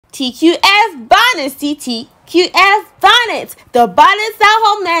TQF Bonnets, TQF Bonnets. The bonnets that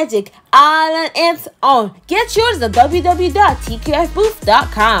hold magic all on its own. Get yours at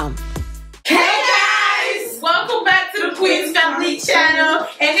www.tqfbooth.com. Hey guys! Welcome back to the Queen's Family channel.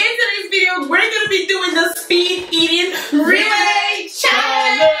 And in today's video, we're going to be doing the speed eating relay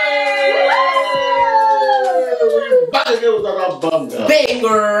challenge.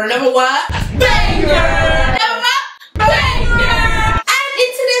 Banger. Number one. Banger. Number banger. And in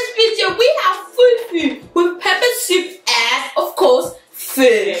today's video, we have fufu with pepper soup and, of course,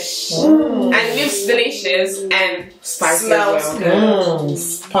 fish. And it looks delicious and spicy. Smells good.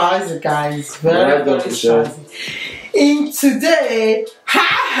 Spicy, guys. Very spicy. In today, I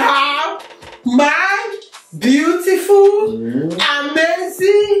have my beautiful,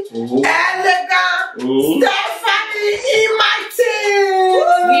 amazing, elegant Stephanie in my team.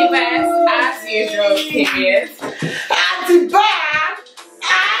 Viewers, as usual, period. At the back, I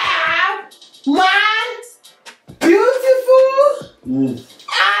have my beautiful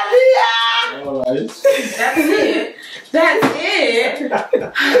Aliyah. Alright. That's it. That's it.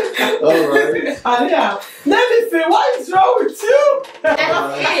 Alright. Aliyah, let me see, what is wrong with you?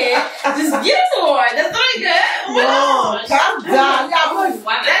 That's it. Just get more. That's not good. No, calm down. I'm going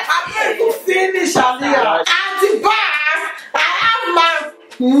to finish, Aliyah. At the back, I have my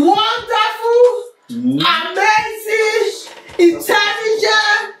wonderful, amazing,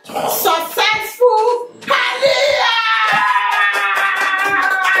 intelligent, successful Aliyah.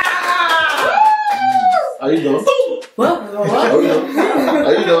 Are you done? What? Are you done?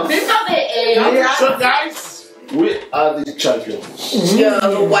 Are you done? Yeah. So guys, we are the champions. Yo,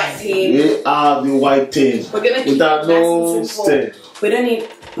 the white team. We are the white team. We're gonna keep without it no nice and simple. stain. We don't need.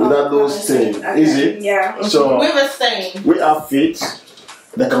 Without no stain. Okay. Easy. Yeah. So We were saying. we are feet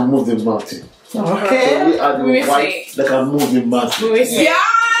that can move the mountain. Okay. So we are the We were white saying. that can move the mountain. We were saying.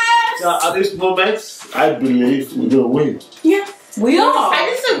 Yes. So at this moment, I believe we're gonna win. Yeah. We are. I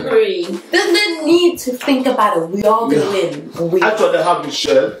disagree. There's no need to think about it. We all gonna win. Actually, I have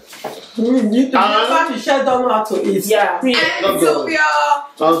Michelle. Michelle don't know how to eat. Yeah. And Sylvia.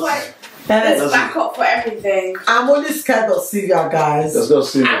 Let's back up for everything. I'm only scared of Sylvia, guys. Let's go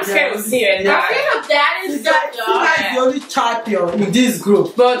see. I'm scared of Syria. I'm scared of that is Sylvia is the only champion in this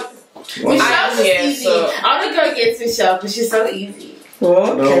group. But Michelle's here, easy. so I'm gonna go against Michelle because she's so easy.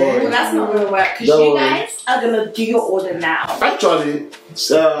 Okay. Well, that's not gonna work because Don't you worry. guys are gonna do your order now. Actually,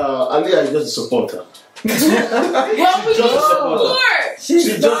 Aliyah is just a supporter. Well, we Just need a supporter. support. She's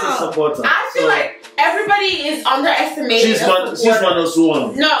just a down. supporter. I feel So, like everybody is underestimating. she's minus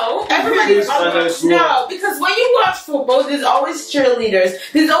one. No, everybody's She's minus one. no, because when you watch football, there's always cheerleaders.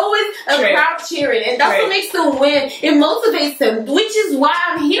 There's always a crowd cheering, and that's what makes them win. It motivates them, which is why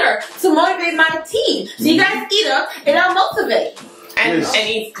I'm here to motivate my team. So you guys eat up, and I'll motivate. And Yes.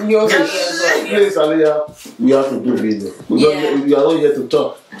 eat your team as well. Please, Aliyah, we have to do video. We are not here to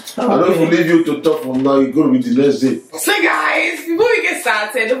talk. I don't Okay. leave you to talk from now. You're going to be the next day. So guys, before we get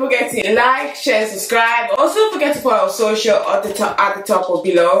started, don't forget to like, share, subscribe. Also don't forget to follow our social at the top or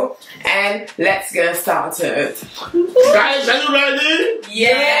below. And let's get started. Guys, are you ready?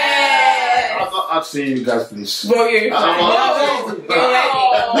 Yeah. I'm not asking you guys, please. Bro, you're I'm ready.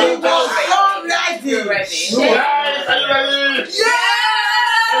 You're ready. You're ready. Guys, are you ready? Yeah.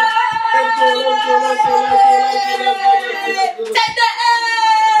 Let's go. Take the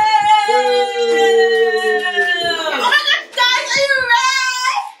Oh my gosh, guys, are you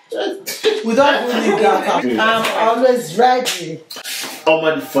ready? We don't really need that. I'm always ready.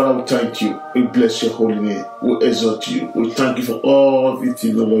 Almighty Father, we thank you. We bless your holy name. We exalt you. We thank you for all the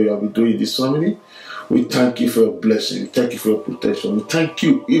things, Lord, you have been doing in this family. We thank you for your blessing. We thank you for your protection. We thank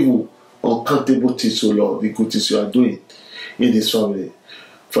you, even uncountable things, O Lord, the good things you are doing in this family.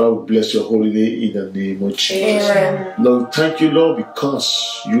 Father, we bless your holy name in the name of Jesus. Amen. Lord, we thank you, Lord,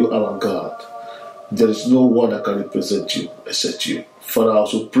 because you are our God. There is no one that can represent you except you. Father, I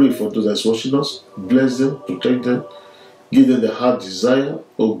also pray for those that's watching us. Bless them, protect them, give them the heart desire,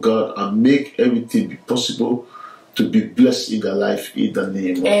 oh God, and make everything be possible to be blessed in their life in the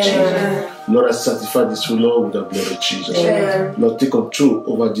name of Jesus. Lord, I sanctify this, Lord, with the blood of Jesus. Lord, take control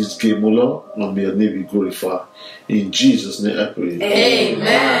over this game, O Lord, and may your name be glorified. In Jesus' name I pray.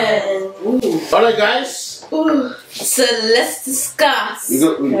 Amen. Alright, guys. So let's discuss. Who's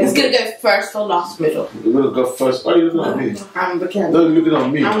Who's gonna go first or last middle? You're going to go first. Why are you looking at me? I'm looking at No, you're looking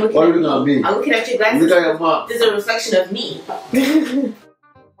at me. Why are you looking at me? I'm looking at your glasses. Look at your mouth. There's a reflection of me.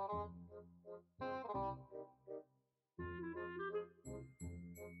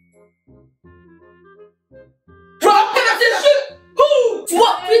 Rock, paper, scissors, who?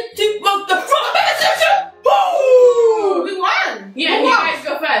 What? The rock, paper, scissors, who? We won. Yeah, you guys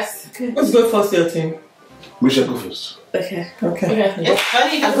go first. Let's go first, your team. We shall go first. Okay. Okay. It's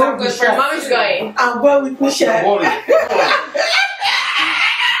funny because I'm good for Mommy's going. I'm going with Michelle.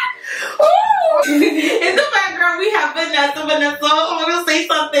 In the background, we have Vanessa. Vanessa, I want to say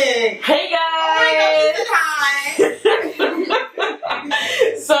something. Hey guys! Hi.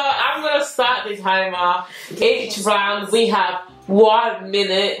 So I'm gonna start the timer. Each round we have 1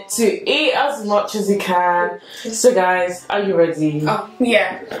 minute to eat as much as you can. So guys, are you ready? Oh,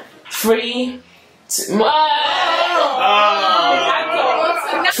 yeah. 3, 2,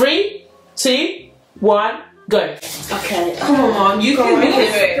 3, 2, 1, go. Okay. Come on, Mom. You can do on,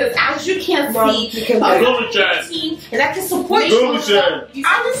 this. Because as you can Mom, see, you can do it. Go, Michelle. team, and I can support Go, you. Michelle.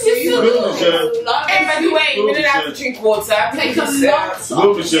 I just used to Go, Michelle. And by the way, you didn't have to drink water. take a lot. Go, You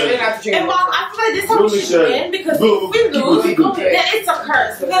didn't Michelle. have to drink And water. Mom, I feel like this time Go, we should Michelle. win because Go. if we lose, Keep going. then it's a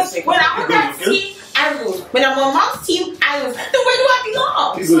curse. Because when I'm on that team, I lose. When I'm on Mom's team, I lose. Then where do I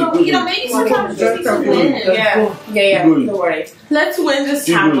belong? Keep So, going, you know, maybe sometimes we need to win. Yeah. Keep going. Don't worry. Let's win this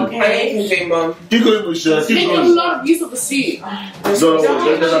Keep time, going. okay? You can do it, Mom. Keep going, Michelle. Keep Make a going. lot of use of the suit. No, Don't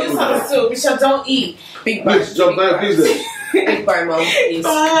let that use go of the down. soup. Michelle, don't eat. Big bite. Please, jump back, please. Then. Big bite, Mom. Please. Please,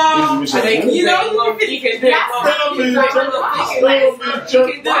 I Michelle. know you can You do know, it, Mom. You can do it, Mom. Go, You Michelle. can do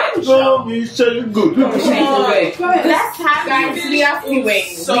it. Go, Michelle. Good. Good. Last time, Guys, we have to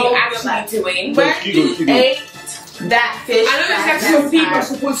win. So We actually need to win. when Keep going, you keep going. ate that fish, I know there's actually some people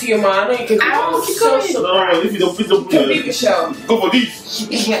supporting you, man. I know you can do it. I'm I'm so so No, if you don't, please don't Can be Michelle. go for this.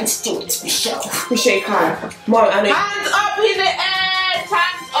 Michelle you can. Mom, I know. hands up in the air,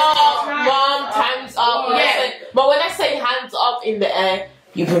 Time's up, Mom. Time's up. Yeah. But when I say hands up in the air,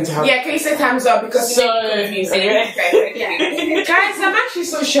 you put your hand. Yeah, can you say time's up because So, you made me confusing. okay. Guys, I'm actually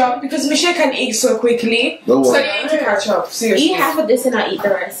so shocked because Michelle can eat so quickly. Don't So worry. you need to catch up. Seriously. Eat half of this and I'll eat the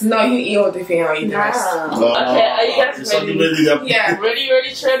rest. No, you eat all the thing, I'll eat the rest. Okay, are you guys It's something ready? ready. Yeah.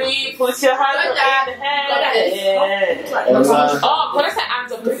 Ready, put your hands Go up down. in the air. Oh, when I say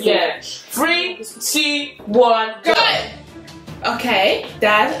hands up, yeah. 3, 2, 1, go. Okay,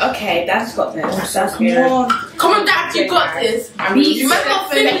 Dad's got this. That's good. Come on, Dad, you got this. You might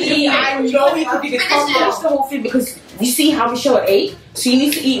not finish it. I know we could do this. Finish the whole thing because you see how Michelle ate. So you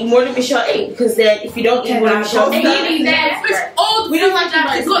need to eat more than Michelle ate because then if you don't eat more than Michelle ate, We don't like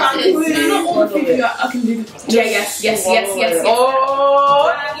that. It's got this. No, not all of you. I can do. Yeah, yes.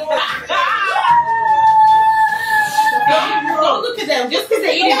 Oh. Don't look at them. Just because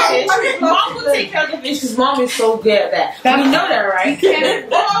they eat fish, Mom will take care of the fish because Mom is so good at that. We know that, right?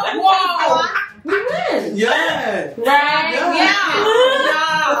 Whoa! We win. Yeah. Right? Yeah.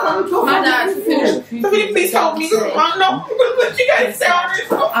 My dad finished. Somebody please help me. I know. But you guys sound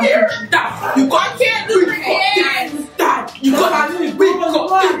so here. Stop. You can't do it. Stop. You got to do it.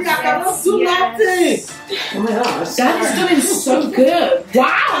 I cannot do nothing. Oh my gosh. Dad is doing so good.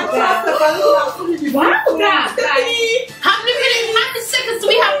 Wow, Dad. Wow, Dad. How many seconds do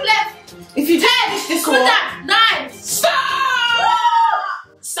we have left? If you 10. this Put one. that. 9. Stop.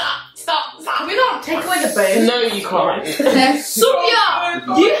 Can we not take away the bone? No, you can't. Sophia,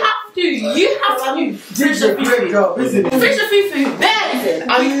 you have to finish the Great fufu. job, isn't it? Finish the fufu. Amazing.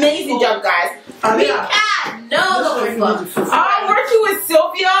 Amazing job, guys. We can. No. I'm working with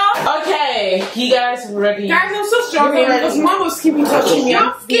Sylvia. Okay, you guys ready? Guys, I'm so struggling because Mom was keeping touching me.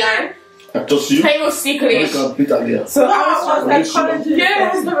 I'm scared. I told you. Play was secretly. You can beat Alia. So I was like,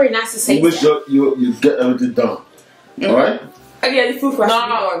 Yeah, it's not very nice to say Make that. sure you get everything done. Alright? and yeah, the food was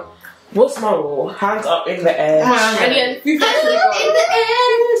No. What's my rule? Hands up in the air. And yeah, the food was In the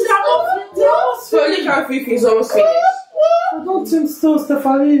end, So look how food is almost finished. I don't think so,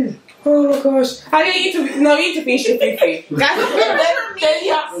 Stephanie. Oh my gosh. I need to finish the food. Then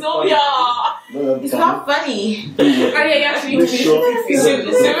you have Sylvia. it's not funny. And yeah, you actually need to finish the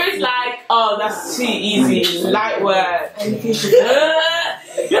food. Sylvia's like, oh, that's too easy. Light word. And finish it.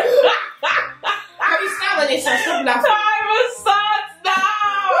 Can you start when they start laughing? Timer starts now.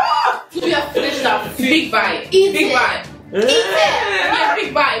 Sylvia finished that big bite. Eat Big it. bite. Eat it. Yeah,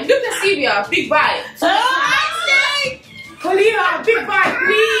 big bite. Look at Sylvia, big bite. Kalia, big bite,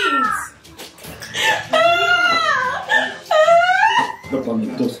 please.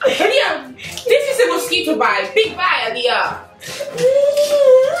 Kalia, this is a mosquito bite. Big bite, Aliyah.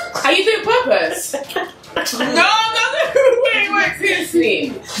 Are you doing purpose? No, wait, seriously.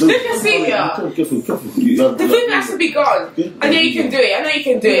 Look at Sylvia. The food has to be gone. I know you can do it. I know you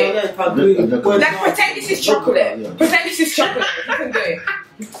can do it. Like, pretend this is chocolate. Pretend this is chocolate. You can do it.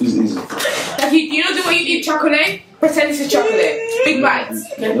 It's easy. Like, you know the way you eat chocolate? Pretend this is chocolate. Big bites.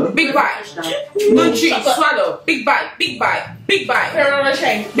 Big bite. No chew. Swallow. Big bite. Big bite. Big bite.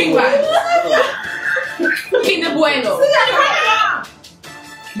 Big bite. Kinder Bueno.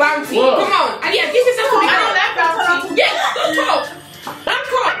 Bounty. What? Come on. And yeah, this is a I don't like bounty. Yes, don't talk. Don't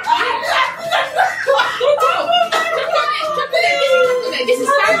talk. Don't talk. This is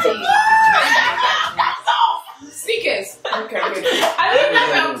bounty. Sneakers. Okay, good. I don't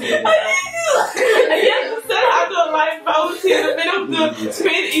like bounty. I don't like bounty in the middle of the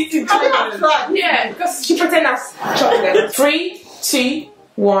screen eating chocolate. Yeah, because she pretend that's chocolate. 3, 2,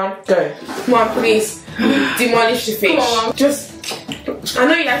 1, go. Come on, please. Demolish the fish. Come on. Just. I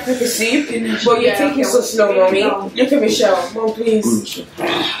know you like pepper soup, but you're taking so slow, mommy. Look at Michelle. Mom, please.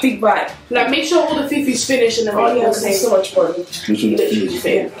 Big bite. Like, make sure all the food is finished and then Oh, yeah, because it's so much fun. Guys,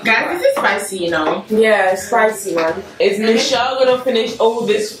 this is spicy, you know. Yeah, it's spicy, man. Is Michelle gonna finish all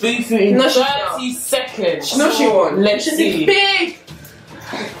this food in No, she's 30 seconds? No, she won't. Let's see. Big!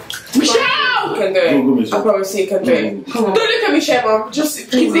 Michelle! You can do Go, it. Michelle. I promise you can do it. Come on. Don't look at Michelle, mom.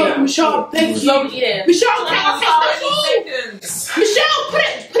 Just keep going. Michelle, thank you. Stop eating. Michelle, take a Seconds. Michelle, put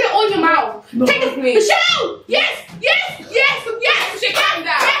it on your mouth. No. Take it, please. Michelle! Yes! Michelle, calm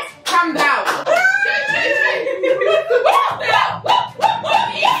down. Yes. Calm down.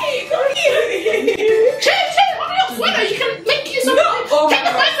 You can make yourself. Oh Take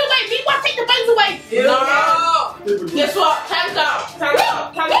the my buns away. Meanwhile, take the buns away. No. Guess what? Time's up. Time's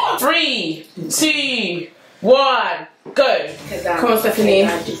up. 3, 2, 1, go. Come on, Stephanie.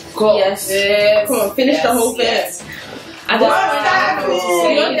 Go. Yes. Come on, finish the whole thing. Yes. Your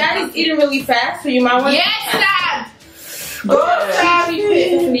dad is eating really fast, so you might want. Yes, Dad. Go, Stephanie.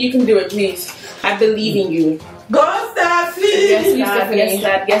 Stephanie, you can do it, please. I believe in you. Go, Stephanie. Yes, Dad. Yes,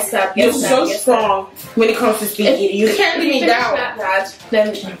 Dad. Yes, Dad. You're Yes, so Dad. Yes, strong when it comes to speaking. You can't leave me down, Dad.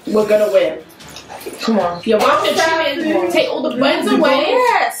 Then we're gonna win. Come on. You're watching chicken. Take all the buns away.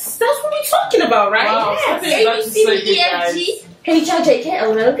 Yes, that's what we're talking about, right? Wow, Yes. Stephanie's about to say good, guys.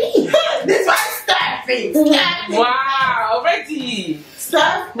 H-I-J-K-L-L-B. This one's Stephanie. Wow, already.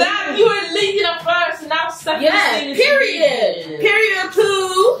 Stephanie. Now you were leading up first, and now Stephanie's Yeah, leading period. Period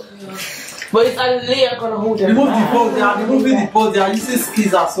 2. But it's Aaliyah gonna hold them Remove the back. ball. They are removing the ball. They are using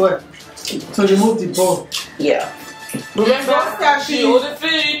skis as well. So remove the ball. Yeah. Remember, Steph, she ordered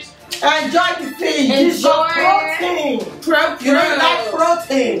food. Enjoy the thing. It's Enjoy. protein. Pro. You know you like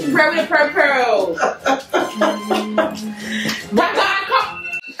protein. Pro.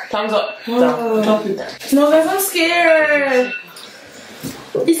 Time's up. Stop it. No, guys, I'm scared.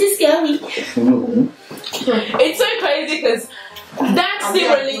 This is scary. It's so crazy because Dad's still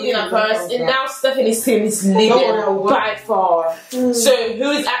were leading at first, and now Stephanie's team is leading by far. So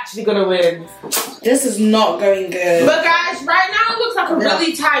who is actually gonna win? This is not going good. But guys, right now it looks like a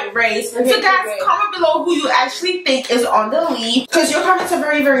really tight race. So guys, comment below who you actually think is on the lead, because your comments are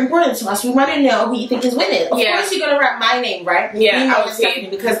very, very important to us. We want to know who you think is winning. Of course, you're gonna write my name, right? Yeah, Me, I Mom, would and Stephanie,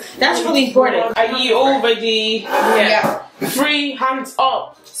 because that's really important. Are you all ready? Yeah. 3 hands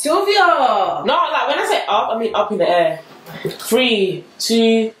up. Sylvia. No, like when I say up, I mean up in the air. 3,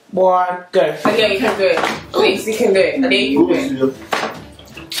 2, 1, go. Yeah, you can do it. Please, you can do it. Yeah, you can do it.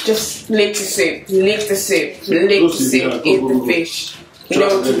 Just lick the soup. Lick the soup. Lick the soup. Eat the fish. You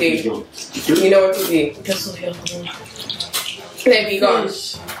know what to do. You know what to do. There we go.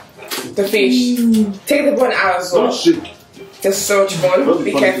 The fish. Take the bun out as well. Don't shake. There's so much bun.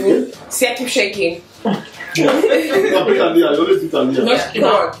 Be careful. See, I keep shaking. I always eat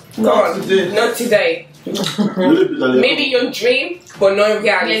Aaliyah. Go on. today. Not today. Maybe your dream, but not in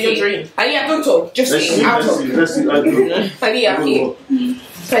reality. Yeah, your dream. Aliyah, don't talk. Just Let's eat. see, I'll let's talk. see, let's see. I do. Aliyah, eat.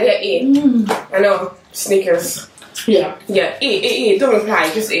 Aliyah, eat. I know. Sneakers. Yeah. Yeah, eat. Don't reply.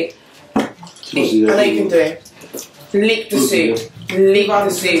 Just eat. Eat. I know you can do it. Lick the soup. Lick the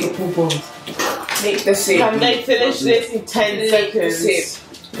soup. Lick the soup. Can they finish this in 10 Lick the seconds? soup.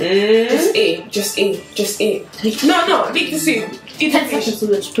 Just eat. Just eat. Just eat. No. Lick the soup. Eat the fish. So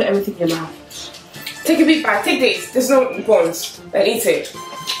let's put everything in your mouth. Take a big bite. Take this. There's no bones. And eat it.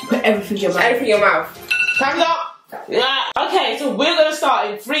 Put everything in your mouth. Everything in your mouth. Time's up. Yeah. Okay, so we're gonna start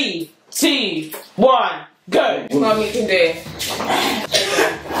in 3, 2, 1, go. Mom, you can do it.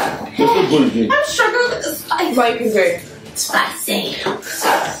 There's no ball again. I'm struggling with the spice. Mom, you can do it. Spicy.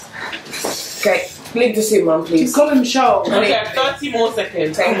 Okay. Lick the soup, Mom, please. Call him Michelle. Okay, 30 more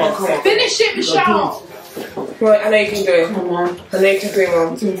seconds. Come on. Finish it, Michelle. Right, I know you can do it. Come on. I know you can do it,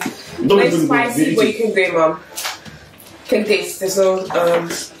 Mom. Don't It's even spicy, but you can do it, Mom. Take this. There's no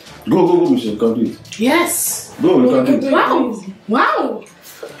Go, Michelle. Can do it. Yes. Go, you can do it. Wow. Wow.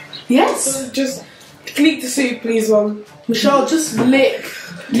 Yes. Just lick the soup, please, Mom. Michelle, just lick.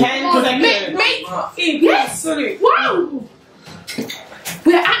 10 seconds. Eat. Yes. Sorry. Wow.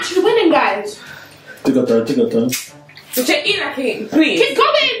 We're actually winning, guys. Take a time. Just Check in, I think, please. Keep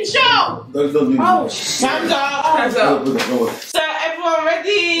going, show! Oh, Time's up. Time's up. So, everyone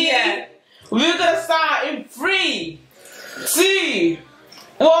ready? Yeah. We're gonna start in 3, 2,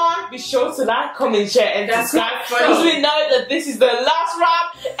 1. Be sure to like, comment, share, and subscribe. Because we know that this is the last round.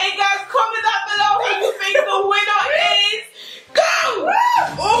 And guys, comment down below who you think the winner is. Go!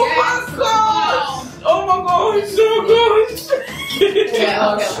 Oh my gosh! Oh my gosh! So good!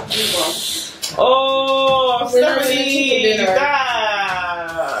 Yeah, Oh, Stephanie!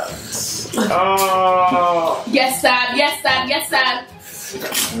 Oh. Yes, Dad. Yes, Dad. Yes, Dad.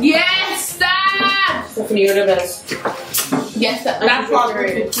 Yes, Dad. Stephanie, you're the best. Yes, Dad. That's one.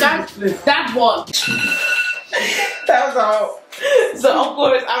 That one. That was all. So of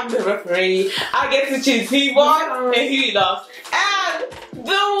course I'm the referee. I get to choose who won and who lost. And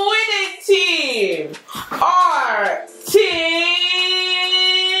the winning team are Team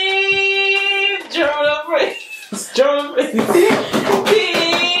Jordan Prince. Jordan Prince.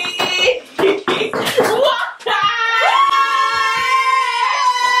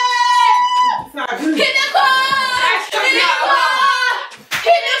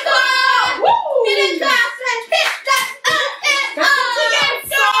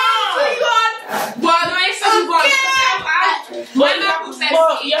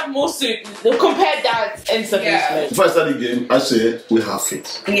 You have more suit. Compare that and stuff. If I start the game, I say we have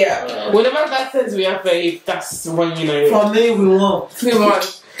faith. Yeah. Whenever that says we have faith, that's when you know. For me, we won. We won.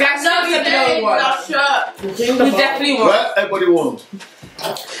 That's No, we definitely won. We definitely won. Well, everybody won.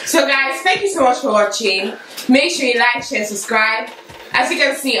 So guys, thank you so much for watching. Make sure you like, share, subscribe. As you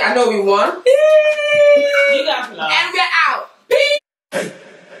can see, I know we won. You guys love. And we're out. Peace.